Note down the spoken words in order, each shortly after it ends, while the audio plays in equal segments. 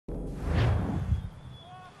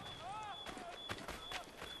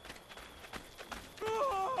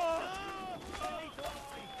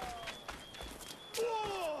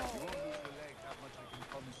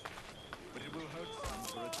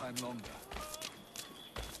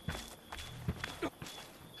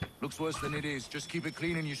looks worse than it is. Just keep it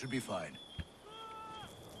clean and you should be fine.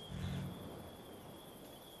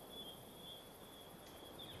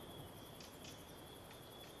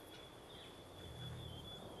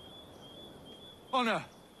 Honor,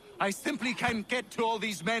 I simply can't get to all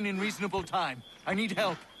these men in reasonable time. I need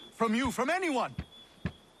help. From you, from anyone!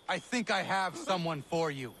 I think I have someone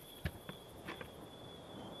for you.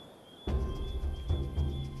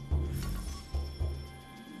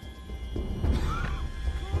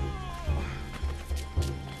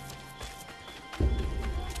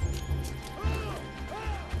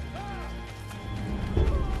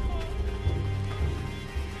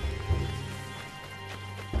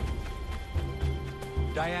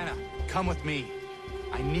 Diana, come with me.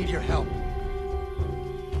 I need your help.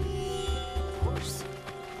 Of course.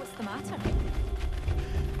 What's the matter?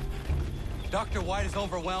 Dr. White is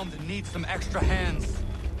overwhelmed and needs some extra hands.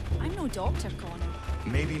 I'm no doctor, Connor.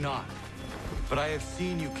 Maybe not. But I have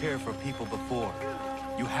seen you care for people before.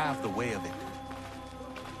 You have the way of it.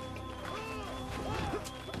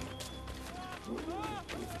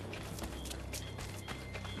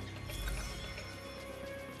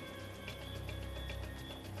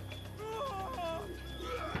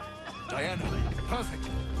 Diana, perfect.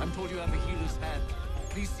 I'm told you have a healer's hand.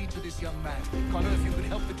 Please see to this young man. Connor, if you could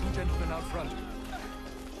help the two gentlemen out front.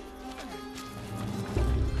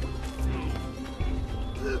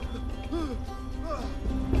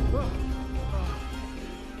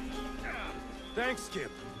 Thanks,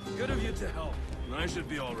 Skip. Good of you to help. I should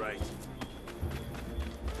be all right.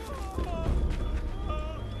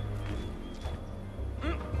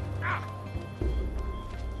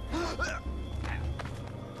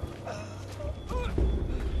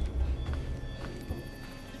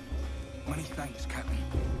 Many thanks, Captain.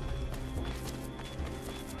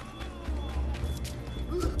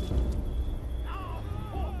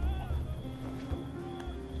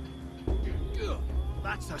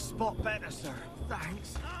 That's a spot better, sir.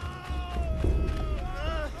 Thanks.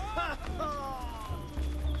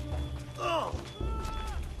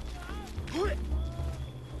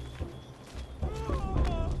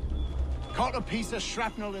 Caught a piece of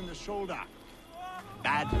shrapnel in the shoulder.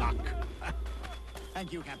 Bad luck.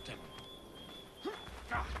 Thank you, Captain.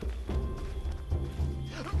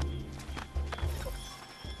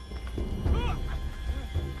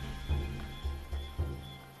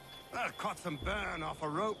 Caught some burn off a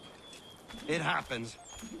rope. It happens.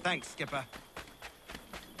 Thanks, Skipper.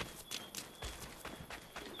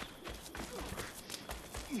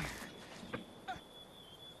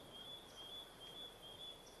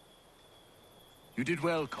 You did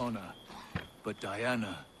well, Connor. But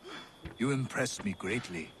Diana, you impressed me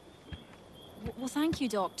greatly. Well, thank you,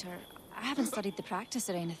 Doctor. I haven't studied the practice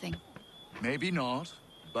or anything. Maybe not,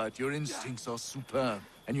 but your instincts are superb,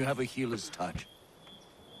 and you have a healer's touch.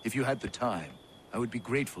 If you had the time, I would be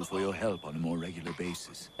grateful for your help on a more regular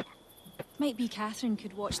basis. Might be Catherine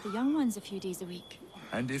could watch the young ones a few days a week.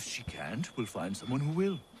 And if she can't, we'll find someone who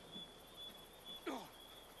will.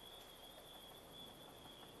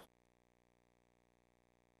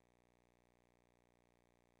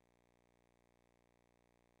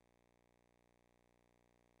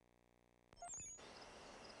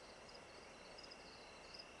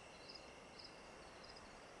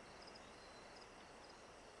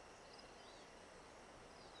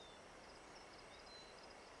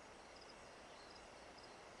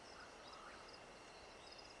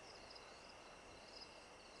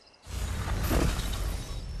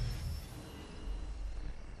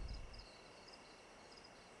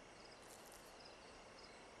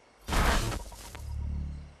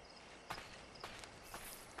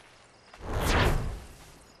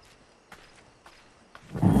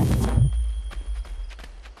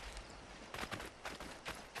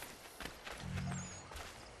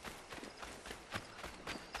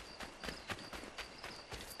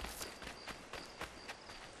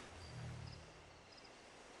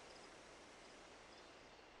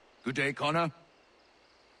 Good day, Connor.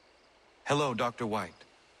 Hello, Dr. White.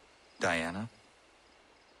 Diana?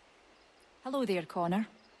 Hello there, Connor.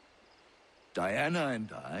 Diana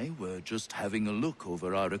and I were just having a look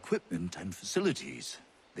over our equipment and facilities.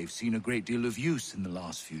 They've seen a great deal of use in the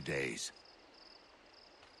last few days.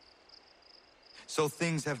 So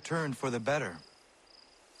things have turned for the better.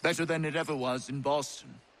 Better than it ever was in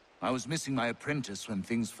Boston. I was missing my apprentice when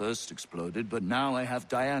things first exploded, but now I have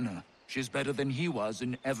Diana. She's better than he was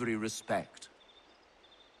in every respect.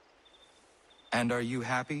 And are you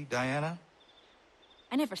happy, Diana?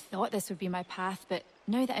 I never thought this would be my path, but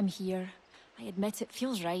now that I'm here, I admit it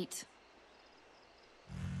feels right.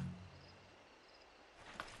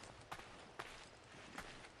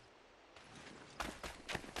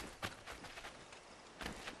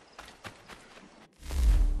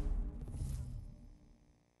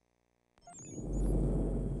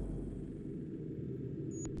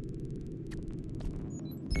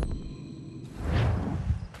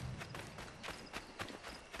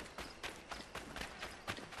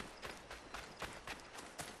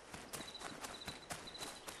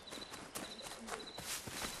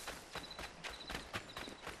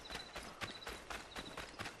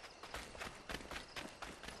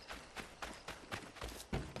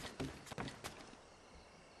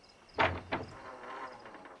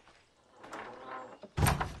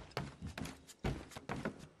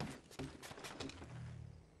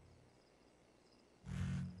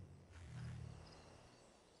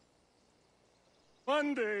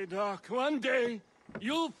 One day, Doc, one day,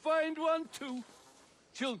 you'll find one too.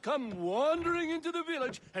 She'll come wandering into the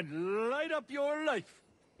village and light up your life.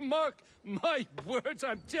 Mark my words,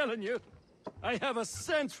 I'm telling you. I have a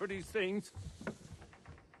sense for these things.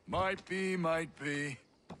 Might be, might be.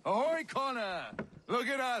 Ahoy, Connor! Look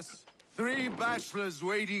at us! 3 bachelors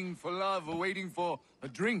waiting for love or waiting for a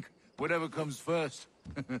drink. Whatever comes first.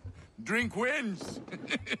 Drink wins!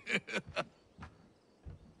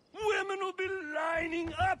 Women will be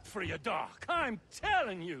lining up for you, Doc. I'm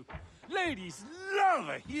telling you. Ladies love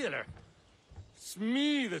a healer. It's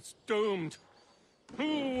me that's doomed.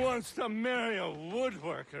 Who wants to marry a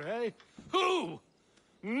woodworker, eh? Who?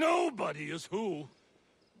 Nobody is who.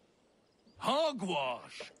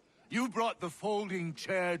 Hogwash! You brought the folding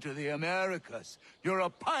chair to the Americas. You're a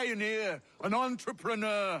pioneer, an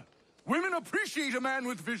entrepreneur. Women appreciate a man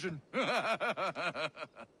with vision.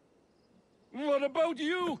 What about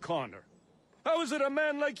you, Connor? How is it a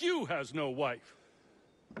man like you has no wife?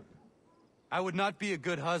 I would not be a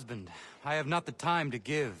good husband. I have not the time to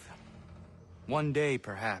give. One day,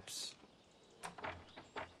 perhaps.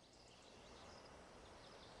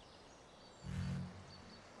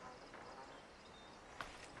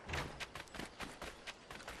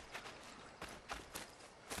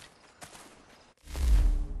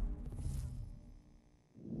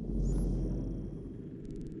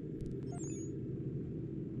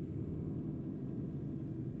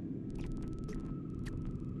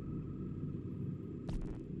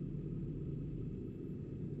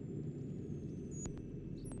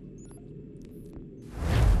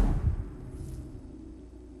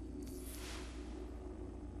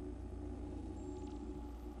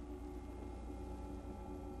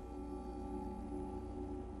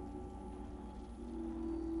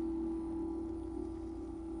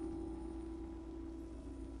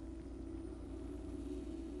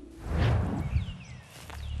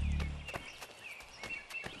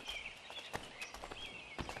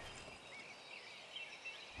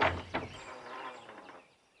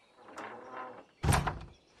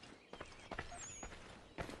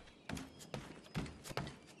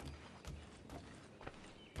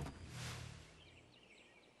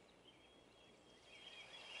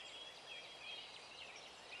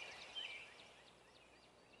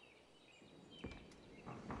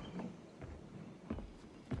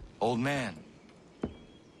 Old man.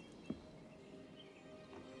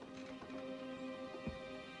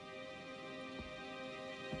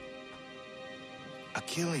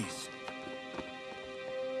 Achilles.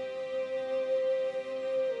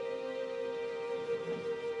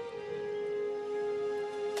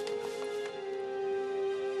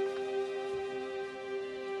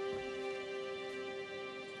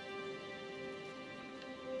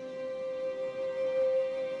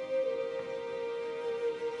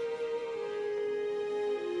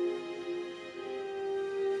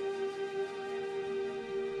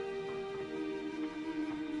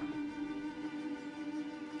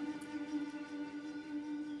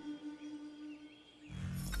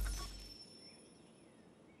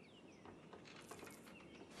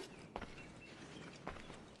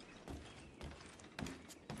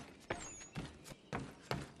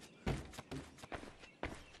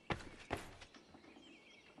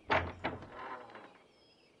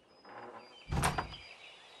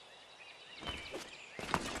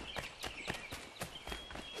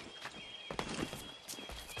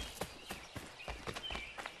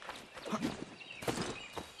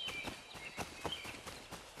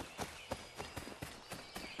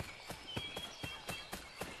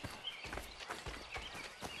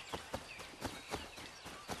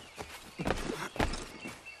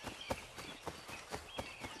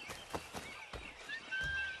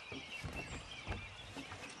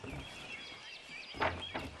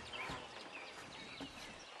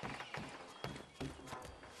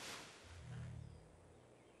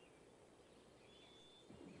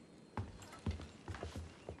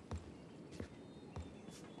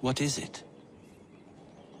 What is it?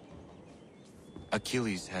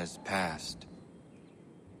 Achilles has passed.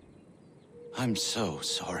 I'm so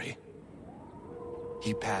sorry.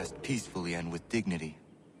 He passed peacefully and with dignity.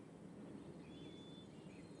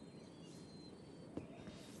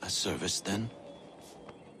 A service, then?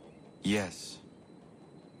 Yes.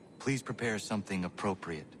 Please prepare something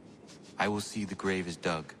appropriate. I will see the grave is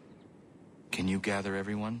dug. Can you gather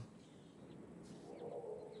everyone?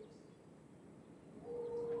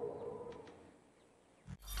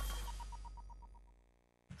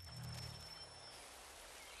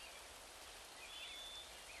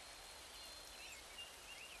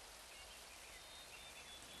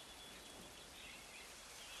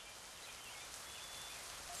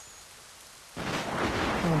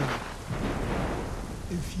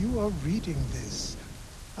 you are reading this,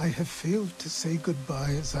 I have failed to say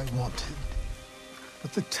goodbye as I wanted.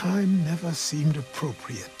 But the time never seemed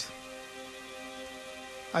appropriate.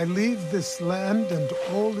 I leave this land and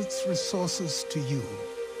all its resources to you.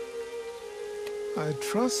 I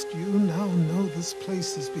trust you now know this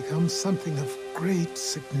place has become something of great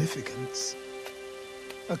significance.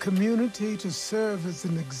 A community to serve as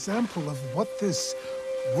an example of what this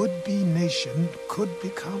would-be nation could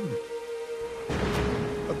become.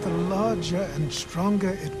 But the larger and stronger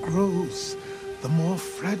it grows, the more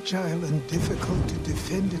fragile and difficult to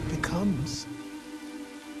defend it becomes.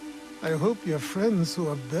 I hope your friends who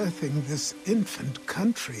are birthing this infant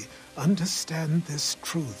country understand this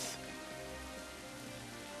truth.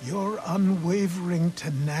 Your unwavering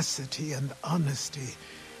tenacity and honesty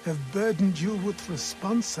have burdened you with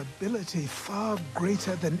responsibility far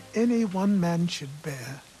greater than any one man should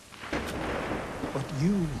bear. But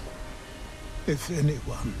you, if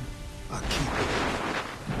anyone, are keeping.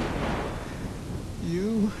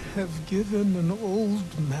 You have given an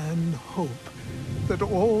old man hope that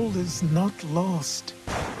all is not lost.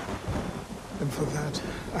 And for that,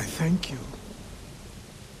 I thank you.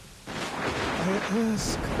 I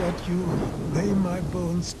ask that you lay my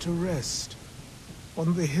bones to rest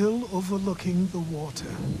on the hill overlooking the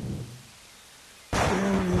water.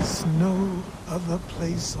 There is no other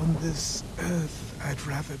place on this earth I'd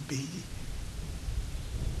rather be.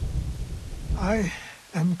 I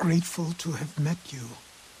am grateful to have met you,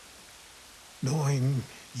 knowing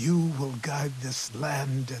you will guide this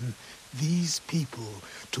land and these people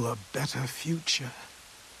to a better future.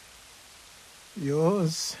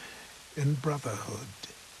 Yours in brotherhood,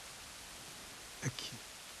 Aki.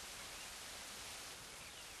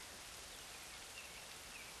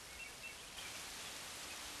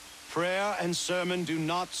 Prayer and sermon do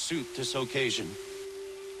not suit this occasion.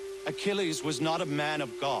 Achilles was not a man of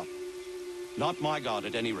God. Not my God,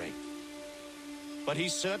 at any rate. But he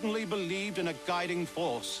certainly believed in a guiding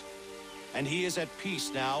force. And he is at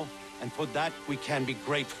peace now, and for that we can be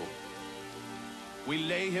grateful. We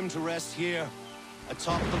lay him to rest here,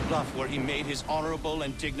 atop the bluff where he made his honorable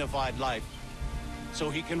and dignified life, so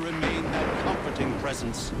he can remain that comforting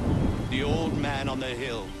presence, the old man on the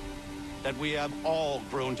hill, that we have all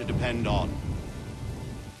grown to depend on.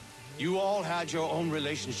 You all had your own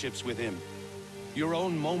relationships with him, your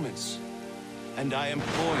own moments, and I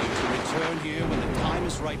implore you to return here when the time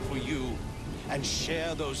is right for you and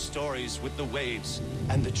share those stories with the waves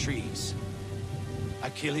and the trees.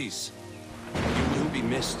 Achilles, you will be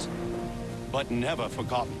missed, but never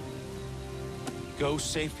forgotten. Go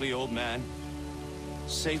safely, old man,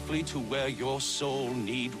 safely to where your soul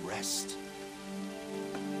need rest.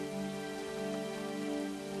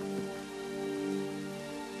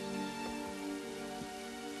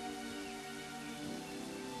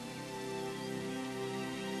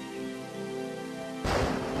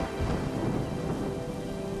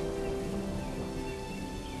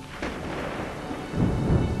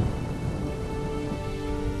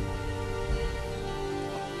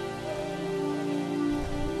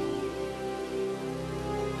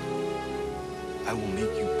 I will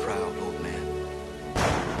make you proud, old man.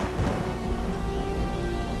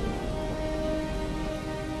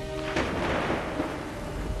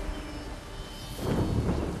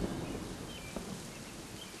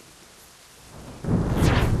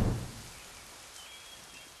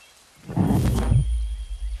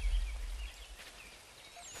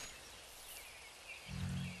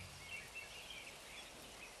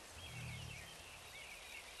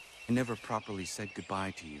 I never properly said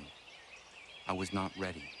goodbye to you. I was not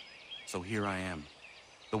ready, so here I am.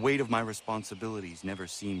 The weight of my responsibilities never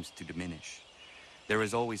seems to diminish. There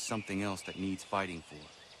is always something else that needs fighting for.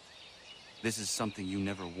 This is something you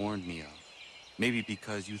never warned me of. Maybe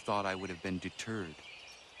because you thought I would have been deterred.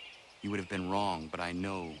 You would have been wrong, but I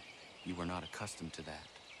know you were not accustomed to that.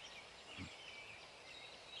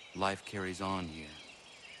 Life carries on here.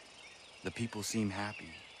 The people seem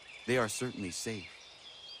happy. They are certainly safe,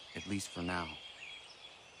 at least for now.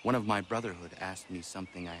 One of my brotherhood asked me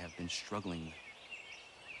something I have been struggling with.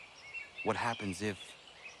 What happens if,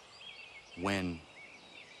 when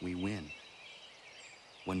we win?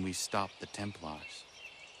 When we stop the Templars?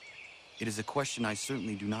 It is a question I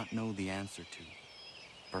certainly do not know the answer to.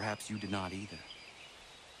 Perhaps you did not either.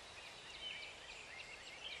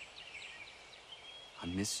 I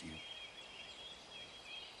miss you,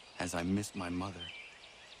 as I miss my mother.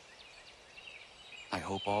 I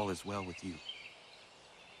hope all is well with you,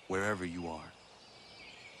 wherever you are.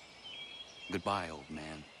 Goodbye, old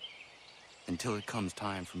man. Until it comes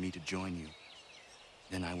time for me to join you,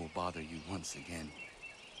 then I will bother you once again.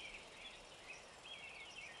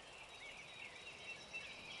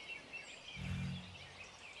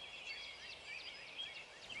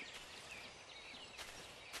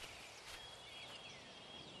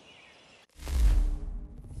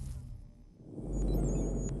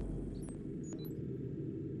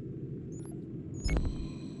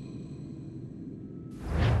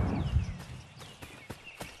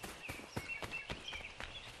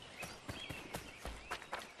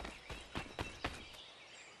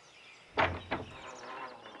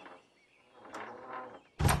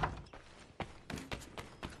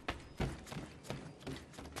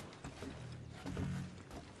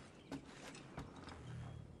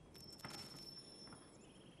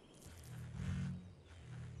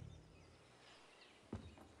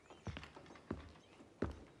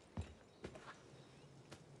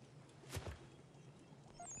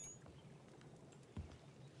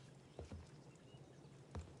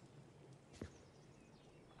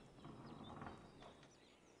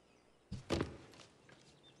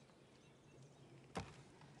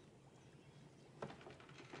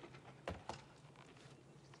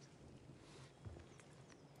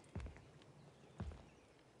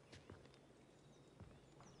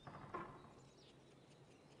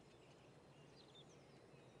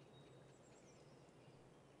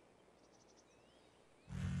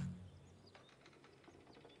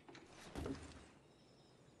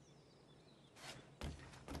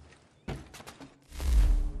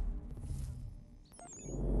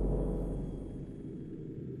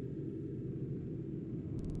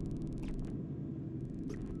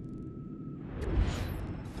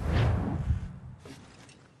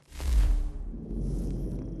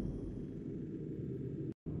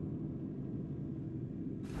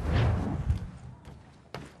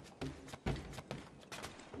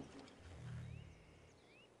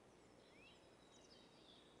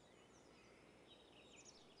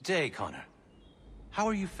 Day, Connor. How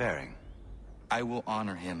are you faring? I will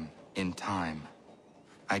honor him in time.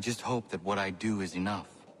 I just hope that what I do is enough.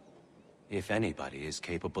 If anybody is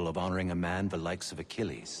capable of honoring a man the likes of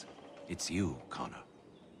Achilles, it's you, Connor.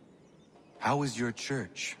 How is your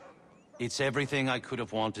church? It's everything I could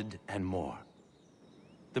have wanted and more.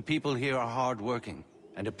 The people here are hardworking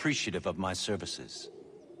and appreciative of my services.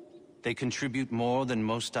 They contribute more than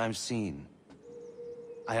most I've seen.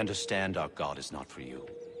 I understand our God is not for you.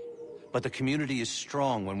 But the community is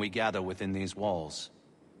strong when we gather within these walls.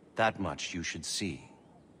 That much you should see.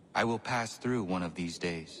 I will pass through one of these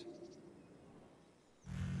days.